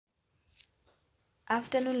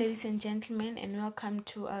Afternoon, ladies and gentlemen, and welcome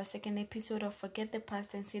to our second episode of Forget the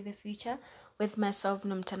Past and See the Future with myself,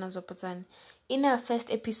 Nomtana Zopatan. In our first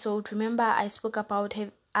episode, remember I spoke about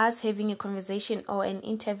us having a conversation or an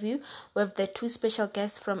interview with the two special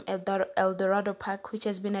guests from Eldorado Park, which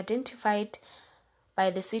has been identified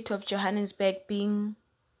by the city of Johannesburg being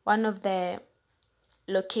one of the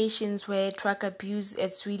locations where drug abuse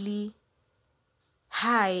is really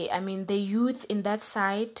high. I mean, the youth in that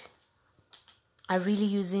side are really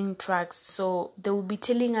using drugs, so they will be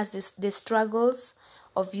telling us the struggles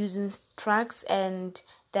of using drugs and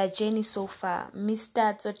their journey so far.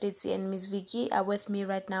 Mr. Tsotetsi and Ms. Vicky are with me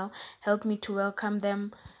right now. Help me to welcome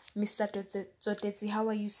them. Mr. Tsotetsi, how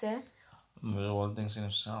are you, sir? Very well, thanks in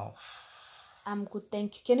yourself. I'm good,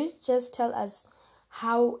 thank you. Can you just tell us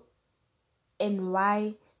how and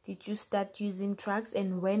why did you start using drugs,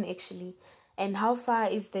 and when actually, and how far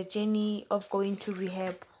is the journey of going to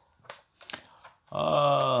rehab?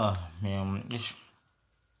 I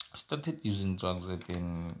started using drugs at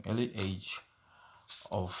an early age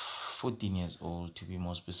of 14 years old, to be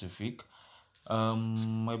more specific.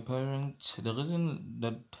 My parents, the reason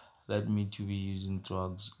that led me to be using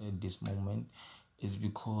drugs at this moment is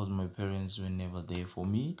because my parents were never there for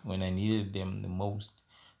me when I needed them the most.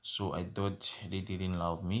 So I thought they didn't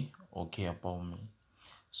love me or care about me.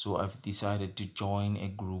 So I've decided to join a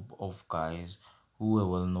group of guys who were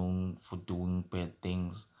well known for doing bad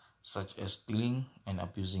things, such as stealing and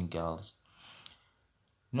abusing girls.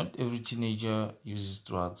 Not every teenager uses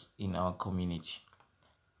drugs in our community,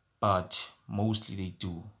 but mostly they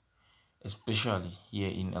do, especially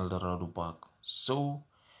here in Eldorado Park. So,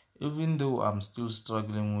 even though I'm still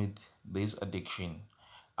struggling with this addiction,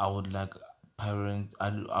 I would like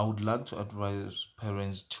I would like to advise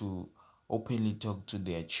parents to openly talk to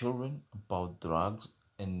their children about drugs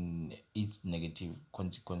and its negative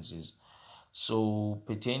consequences. So,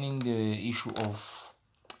 pertaining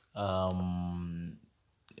um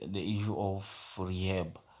the issue of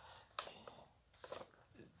rehab,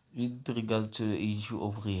 with regard to the issue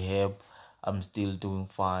of rehab, I'm still doing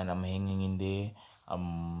fine. I'm hanging in there.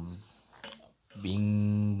 I'm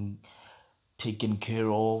being taken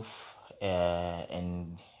care of,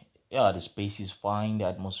 and yeah, the space is fine. The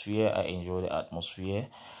atmosphere, I enjoy the atmosphere.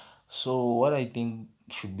 So, what I think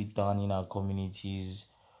should be done in our communities,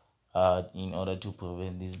 in order to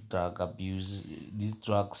prevent this drug abuse, this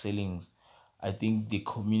drug selling, I think the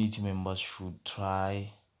community members should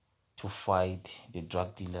try to fight the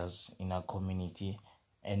drug dealers in our community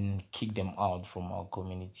and kick them out from our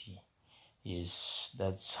community. Yes,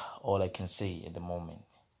 that's all I can say at the moment.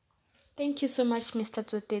 Thank you so much, Mr.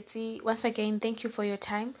 Tsotetsi. Once again, thank you for your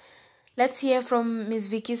time. Let's hear from Ms.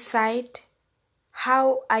 Vicky's side.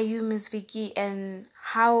 How are you, Ms. Vicky, and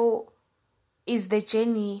how is the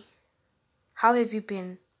journey? How have you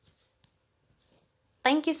been?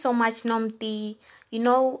 Thank you so much, Nomti. You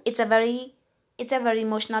know, it's a very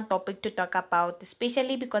emotional topic to talk about,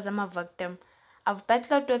 especially because I'm a victim. I've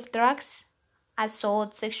battled with drugs,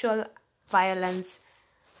 assault, sexual violence,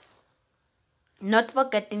 not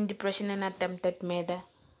forgetting depression and attempted murder.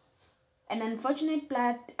 An unfortunate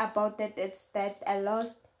part about it is that I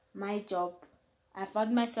lost my job. I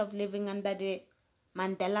found myself living under the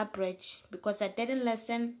Mandela Bridge because I didn't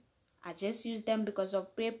listen. I just used them because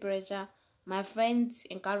of peer pressure. My friends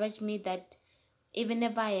encouraged me that even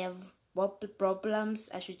if I have problems,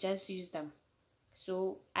 I should just use them.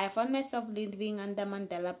 So I found myself living under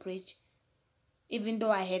Mandela Bridge, even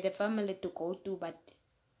though I had a family to go to, but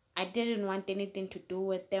I didn't want anything to do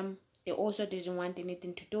with them. They also didn't want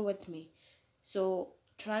anything to do with me. So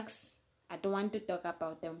drugs, I don't want to talk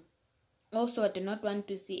about them. Also, I do not want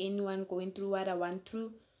to see anyone going through what I went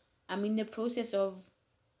through. I'm in the process of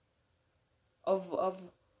of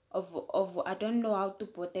of I don't know how to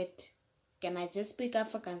put it. Can I just speak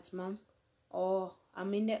Afrikaans, mom? Or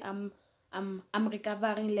I'm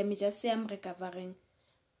recovering. Let me just say I'm recovering.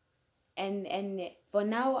 And for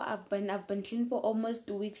now I've been clean for almost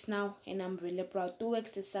 2 weeks now, and I'm really proud. 2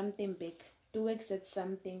 weeks is something big. 2 weeks is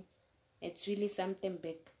something. It's really something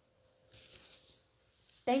big.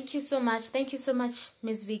 Thank you so much. Thank you so much,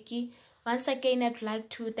 Miss Vicky. Once again, I'd like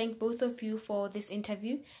to thank both of you for this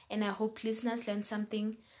interview, and I hope listeners learn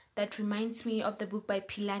something that reminds me of the book by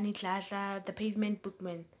Philani Dladla, The Pavement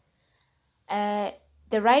Bookman.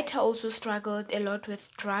 The writer also struggled a lot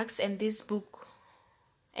with drugs, and this book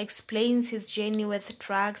explains his journey with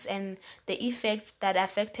drugs and the effects that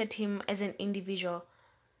affected him as an individual.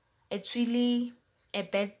 It's really a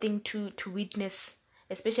bad thing to witness,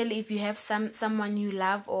 especially if you have someone you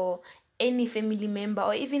love, or any family member,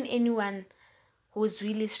 or even anyone who's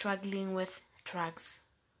really struggling with drugs.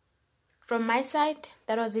 from my side,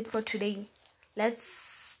 that was it for today.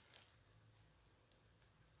 Let's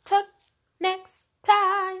talk next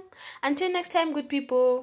time. Until next time, good people.